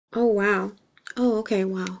Oh, wow. Oh, okay,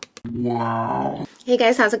 wow. Wow. Hey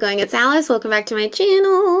guys, how's it going? It's Alice. Welcome back to my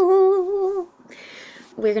channel.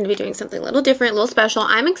 We're going to be doing something a little different, a little special.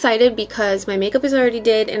 I'm excited because my makeup is already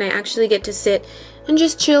did and I actually get to sit and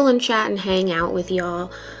just chill and chat and hang out with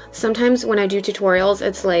y'all. Sometimes when I do tutorials,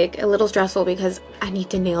 it's like a little stressful because I need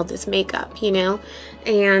to nail this makeup, you know?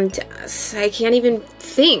 And I can't even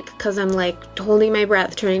think because I'm like holding my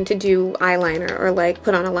breath trying to do eyeliner or like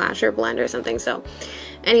put on a lash or blend or something. So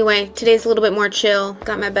anyway, today's a little bit more chill.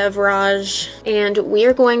 Got my beverage and we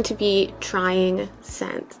are going to be trying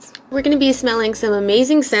scents. We're going to be smelling some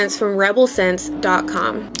amazing scents from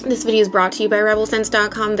rebelscents.com. This video is brought to you by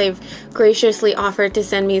rebelscents.com. They've graciously offered to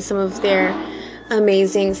send me some of their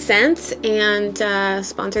amazing scents and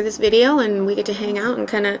sponsor this video, and we get to hang out and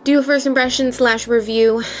kind of do a first impression /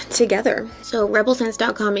 review together. So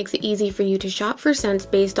rebelscents.com makes it easy for you to shop for scents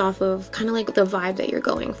based off of kind of like the vibe that you're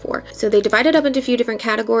going for. So they divide it up into a few different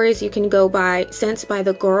categories. You can go by scents by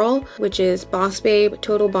the girl, which is Boss Babe,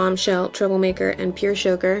 Total Bombshell, Troublemaker, and Pure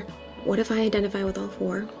Sugar. What if I identify with all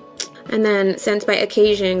four? And then scents by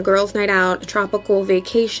occasion, girls' night out, tropical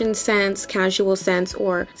vacation scents, casual scents,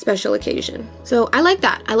 or special occasion. So I like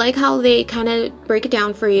that. I like how they kind of break it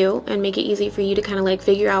down for you and make it easy for you to kind of like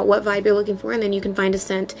figure out what vibe you're looking for, and then you can find a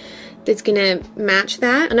scent that's gonna match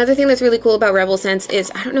that. Another thing that's really cool about Rebel Scents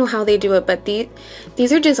is, I don't know how they do it, but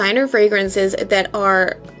these are designer fragrances that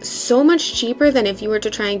are so much cheaper than if you were to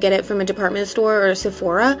try and get it from a department store or a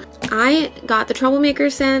Sephora. I got the Troublemaker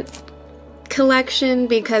scent collection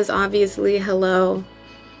because obviously, hello.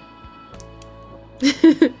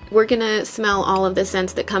 We're gonna smell all of the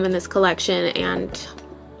scents that come in this collection and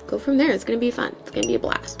go from there. It's gonna be fun. It's gonna be a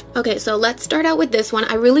blast. Okay, so let's start out with this one.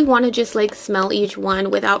 I really want to just like smell each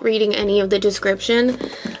one without reading any of the description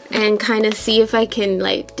and kind of see if I can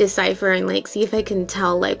like decipher and like see if I can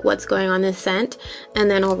tell like what's going on this scent,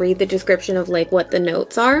 and then I'll read the description of like what the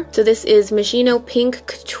notes are. So this is Machino Pink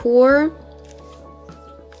Couture.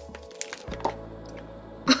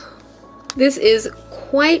 This is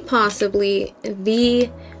quite possibly the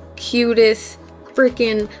cutest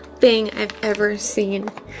freaking thing I've ever seen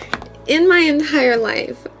in my entire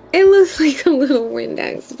life. It looks like a little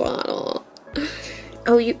Windex bottle.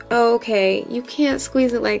 Oh, okay. You can't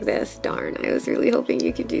squeeze it like this. Darn, I was really hoping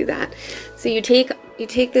you could do that. So you take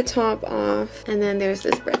the top off, and then there's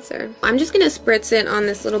the spritzer. I'm just gonna spritz it on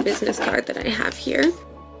this little business card that I have here.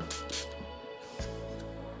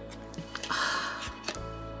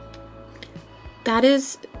 That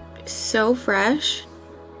is so fresh.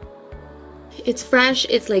 It's fresh,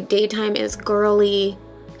 it's like daytime, it's girly.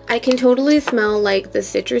 I can totally smell like the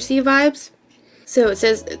citrusy vibes. So it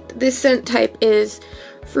says this scent type is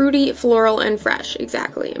fruity, floral, and fresh.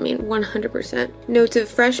 Exactly, I mean 100%. Notes of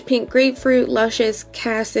fresh pink grapefruit, luscious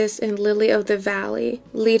cassis, and lily of the valley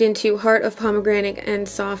lead into heart of pomegranate and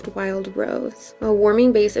soft wild rose. A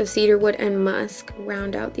warming base of cedarwood and musk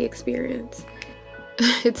round out the experience.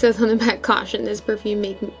 It says on the back, caution, this perfume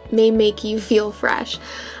may make you feel fresh.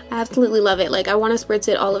 I absolutely love it. Like, I want to spritz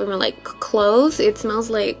it all over my like clothes. It smells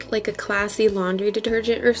like a classy laundry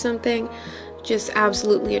detergent or something. Just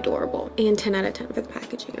absolutely adorable. And 10 out of 10 for the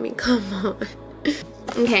packaging. I mean, come on.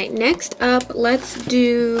 Okay, next up, let's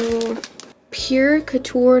do Pure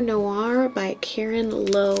Couture Noir by Karen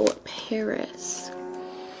Lowe Paris.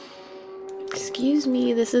 Excuse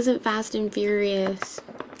me, this isn't Fast and Furious.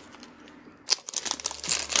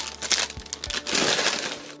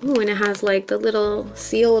 Ooh, and it has like the little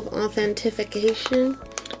seal of authentication.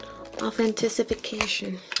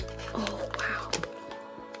 Oh, wow.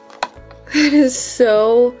 That is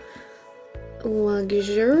so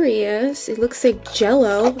luxurious. It looks like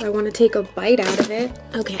Jello. I want to take a bite out of it.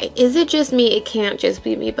 Okay, is it just me? It can't just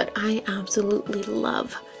be me, but I absolutely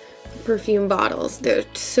love perfume bottles. They're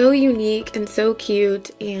so unique and so cute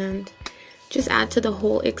and just add to the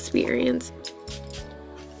whole experience.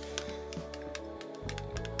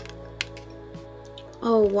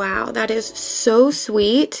 Oh wow, that is so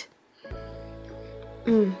sweet.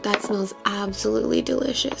 That smells absolutely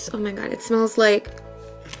delicious. Oh my god, it smells like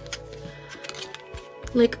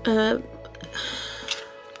I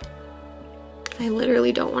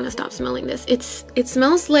literally don't want to stop smelling this. It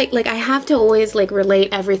smells like I have to always like relate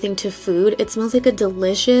everything to food. It smells like a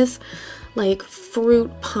delicious like fruit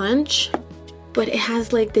punch, but it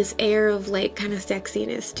has like this air of like kind of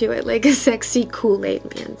sexiness to it, like a sexy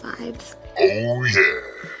Kool-Aid Man vibes. Oh yeah.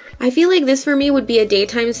 I feel like this for me would be a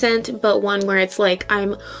daytime scent, but one where it's like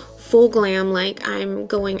I'm full glam, like I'm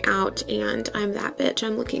going out and I'm that bitch.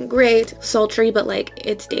 I'm looking great, sultry, but like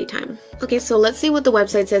it's daytime. Okay, so let's see what the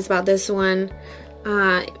website says about this one.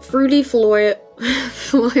 Fruity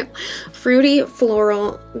Fruity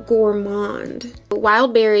Floral Gourmand.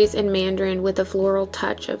 Wild berries and mandarin with a floral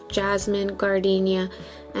touch of jasmine, gardenia,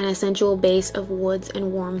 and a sensual base of woods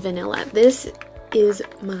and warm vanilla. This is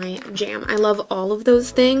my jam. I love all of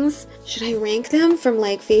those things. Should I rank them from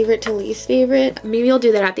like favorite to least favorite? Maybe I'll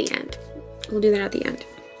do that at the end. We'll do that at the end.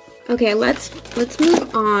 Okay, let's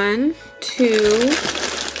move on to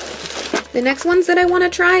the next ones that I want to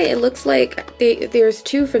try. It looks like there's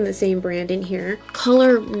two from the same brand in here.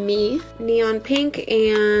 Color Me, neon pink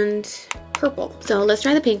and purple. So let's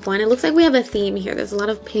try the pink one. It looks like we have a theme here. There's a lot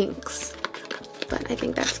of pinks, but I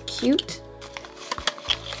think that's cute.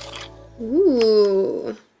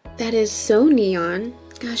 Ooh, that is so neon.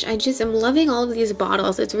 Gosh, I'm loving all of these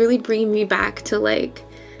bottles. It's really bringing me back to like,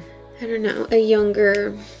 I don't know, a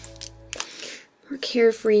younger, more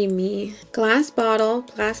carefree me. Glass bottle,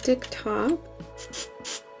 plastic top.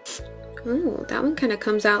 Oh, that one kind of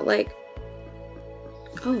comes out like,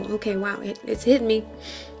 oh, okay, wow, it's hit me.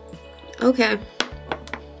 Okay.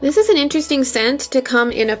 This is an interesting scent to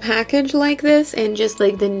come in a package like this, and just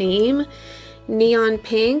like the name, neon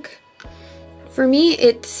pink. For me,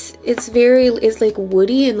 it's like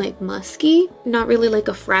woody and like musky, not really like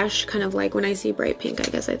a fresh, kind of like when I see bright pink, I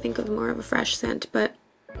guess I think of more of a fresh scent, but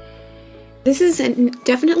this is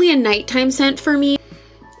definitely a nighttime scent for me.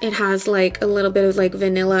 It has like a little bit of like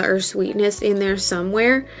vanilla or sweetness in there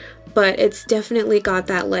somewhere, but it's definitely got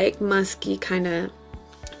that like musky kind of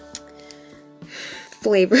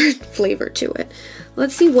flavor to it.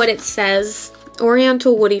 Let's see what it says.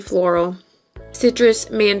 Oriental woody floral. Citrus,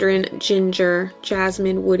 mandarin, ginger,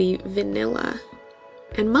 jasmine, woody, vanilla,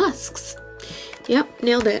 and musks. Yep,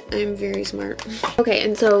 nailed it. I'm very smart. Okay,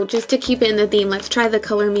 and so just to keep it in the theme, let's try the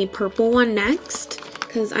Color Me purple one next,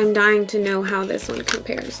 because I'm dying to know how this one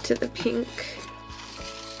compares to the pink.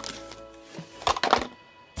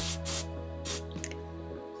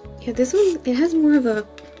 Yeah, this one, it has more of a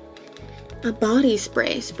body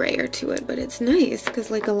sprayer to it, but it's nice because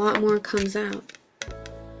like a lot more comes out.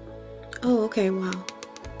 Oh, okay, wow.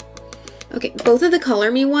 Okay, both of the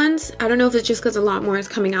Color Me ones, I don't know if it's just because a lot more is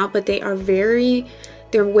coming out, but they're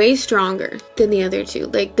way stronger than the other two.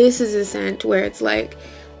 Like, this is a scent where it's like,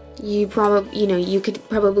 you could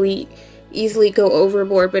probably easily go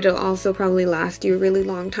overboard, but it'll also probably last you a really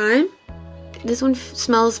long time. This one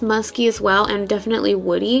smells musky as well, and definitely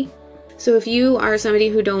woody. So if you are somebody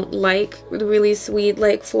who don't like the really sweet,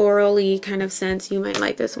 like floral-y kind of scents, you might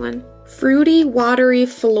like this one. Fruity, watery,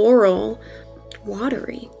 floral,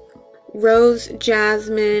 watery, rose,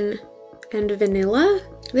 jasmine, and vanilla.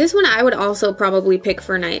 This one I would also probably pick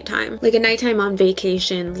for nighttime. Like a nighttime on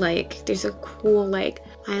vacation, like there's a cool like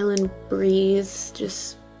island breeze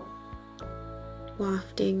just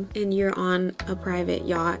wafting and you're on a private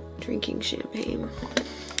yacht drinking champagne.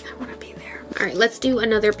 I want to be there. All right, let's do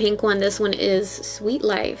another pink one. This one is Sweet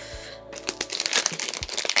Life.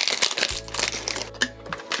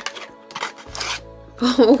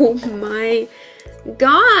 Oh my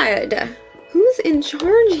god! Who's in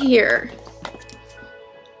charge here?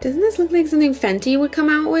 Doesn't this look like something Fenty would come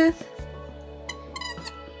out with?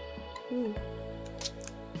 Ooh.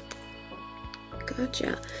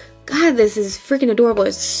 Gotcha. God, this is freaking adorable.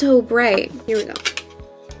 It's so bright. Here we go.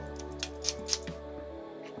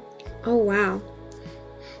 Oh wow.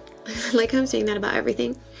 Like I'm saying that about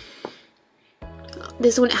everything.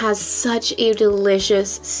 This one has such a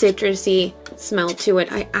delicious citrusy smell to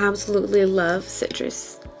it. I absolutely love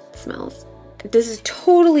citrus smells. This is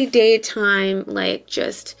totally daytime, like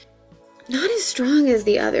just not as strong as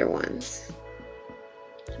the other ones.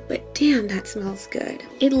 But damn, that smells good.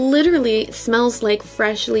 It literally smells like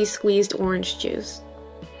freshly squeezed orange juice.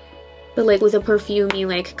 But like with a perfumey,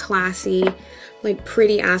 like classy, like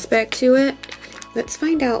pretty aspect to it. Let's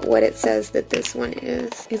find out what it says that this one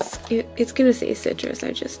is. It's gonna say citrus,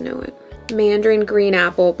 I just know it. Mandarin, green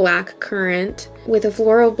apple, black currant, with a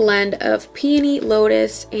floral blend of peony,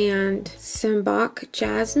 lotus, and sambok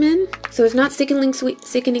jasmine. So it's not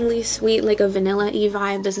sickeningly sweet like a vanilla-y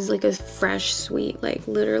vibe. This is like a fresh, sweet, like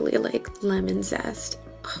literally like lemon zest.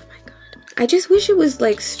 Oh my god. I just wish it was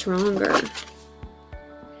like stronger.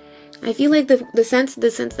 I feel like the scents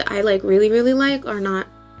that I like really like are not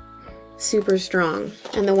super strong,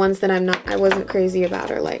 and the ones that I wasn't crazy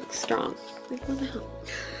about are like strong. Like what the hell?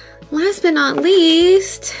 Last but not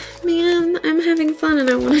least, man, I'm having fun and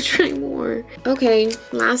I want to try more. Okay,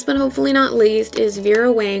 last but hopefully not least is Vera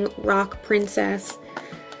Wang Rock Princess.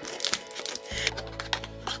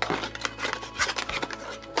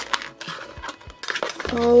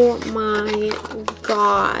 Oh my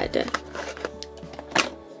god.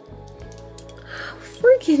 How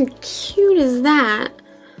freaking cute is that?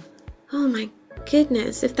 Oh my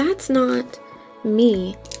goodness. If that's not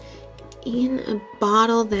me in a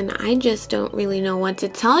bottle, then I just don't really know what to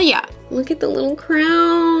tell ya. Look at the little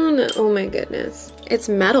crown. Oh my goodness. It's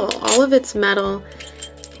metal. All of it's metal.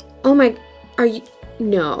 Oh my, are you,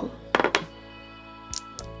 no.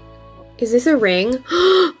 Is this a ring?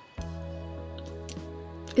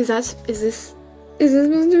 Is this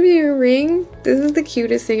supposed to be a ring? This is the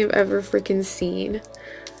cutest thing I've ever freaking seen.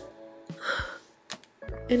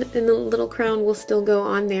 And the little crown will still go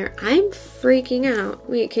on there. I'm freaking out.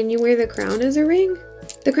 Wait, can you wear the crown as a ring?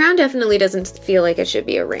 The crown definitely doesn't feel like it should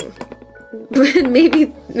be a ring. But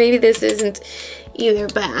maybe this isn't either,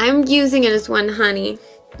 but I'm using it as one honey.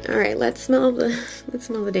 All right, let's smell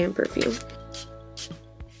the damn perfume.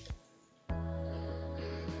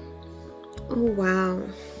 Oh wow.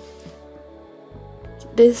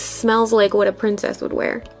 This smells like what a princess would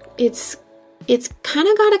wear. It's kind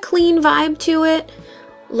of got a clean vibe to it.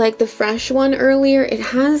 Like the fresh one earlier, it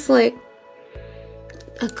has like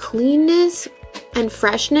a cleanness and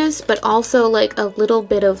freshness, but also like a little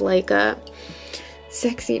bit of like a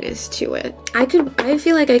sexiness to it. I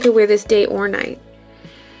feel like I could wear this day or night.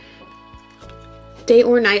 Day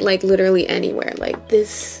or night, like literally anywhere. Like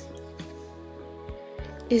this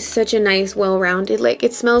is such a nice, well-rounded, like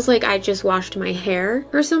it smells like I just washed my hair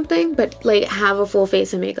or something, but like have a full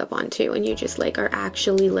face of makeup on too, and you just like are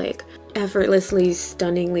actually like effortlessly,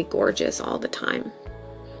 stunningly gorgeous all the time.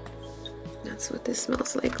 That's what this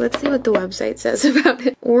smells like. Let's see what the website says about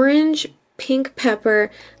it. Orange, pink pepper,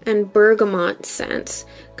 and bergamot scents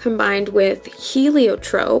combined with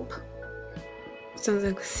heliotrope. Sounds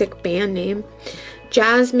like a sick band name.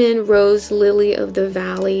 Jasmine, rose, lily of the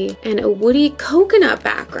valley, and a woody coconut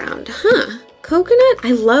background. Huh, coconut?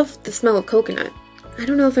 I love the smell of coconut. I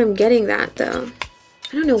don't know if I'm getting that though.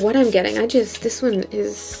 I don't know what I'm getting. This one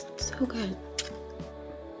is so good.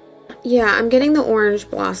 Yeah, I'm getting the orange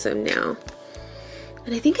blossom now.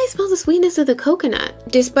 And I think I smell the sweetness of the coconut.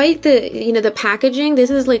 Despite the, you know, the packaging, this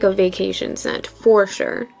is like a vacation scent for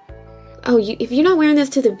sure. Oh, if you're not wearing this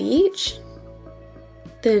to the beach,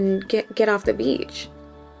 then get off the beach.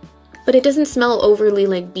 But it doesn't smell overly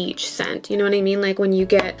like beach scent, you know what I mean? Like when you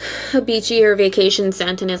get a beachy or vacation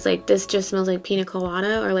scent and it's like, this just smells like pina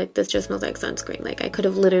colada, or like this just smells like sunscreen. Like I could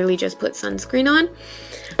have literally just put sunscreen on.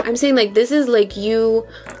 I'm saying like this is like you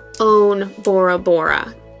own Bora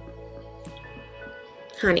Bora.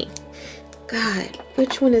 Honey. God,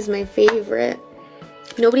 which one is my favorite?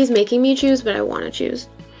 Nobody's making me choose, but I want to choose.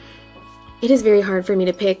 It is very hard for me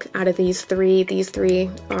to pick out of these three. These three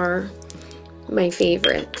are my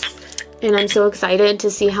favorites. And I'm so excited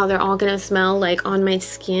to see how they're all gonna smell like on my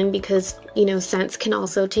skin, because, you know, scents can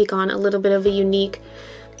also take on a little bit of a unique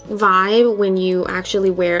vibe when you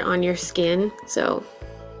actually wear it on your skin. So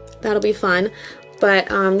that'll be fun. But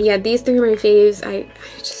yeah, these three are my faves. I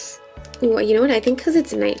just, you know what? I think because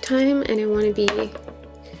it's nighttime and I want to be a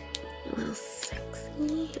little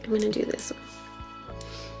sexy, I'm gonna do this one.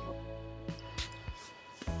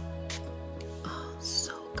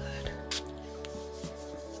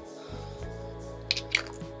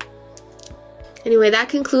 Anyway, that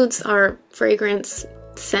concludes our fragrance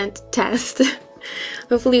scent test.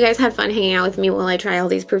 Hopefully you guys had fun hanging out with me while I try all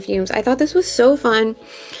these perfumes. I thought this was so fun.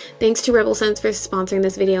 Thanks to Rebel Scents for sponsoring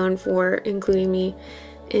this video and for including me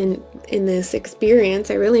in this experience.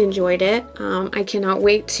 I really enjoyed it. I cannot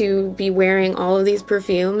wait to be wearing all of these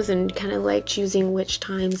perfumes and kind of like choosing which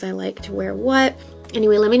times I like to wear what.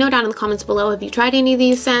 Anyway, let me know down in the comments below if you tried any of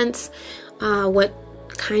these scents. What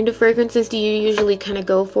kind of fragrances do you usually kind of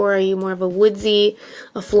go for? Are you more of a woodsy,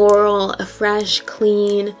 a floral, a fresh,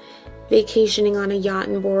 clean, vacationing on a yacht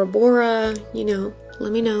in Bora Bora? You know,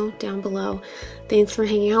 let me know down below. Thanks for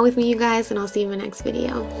hanging out with me, you guys, and I'll see you in my next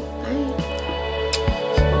video.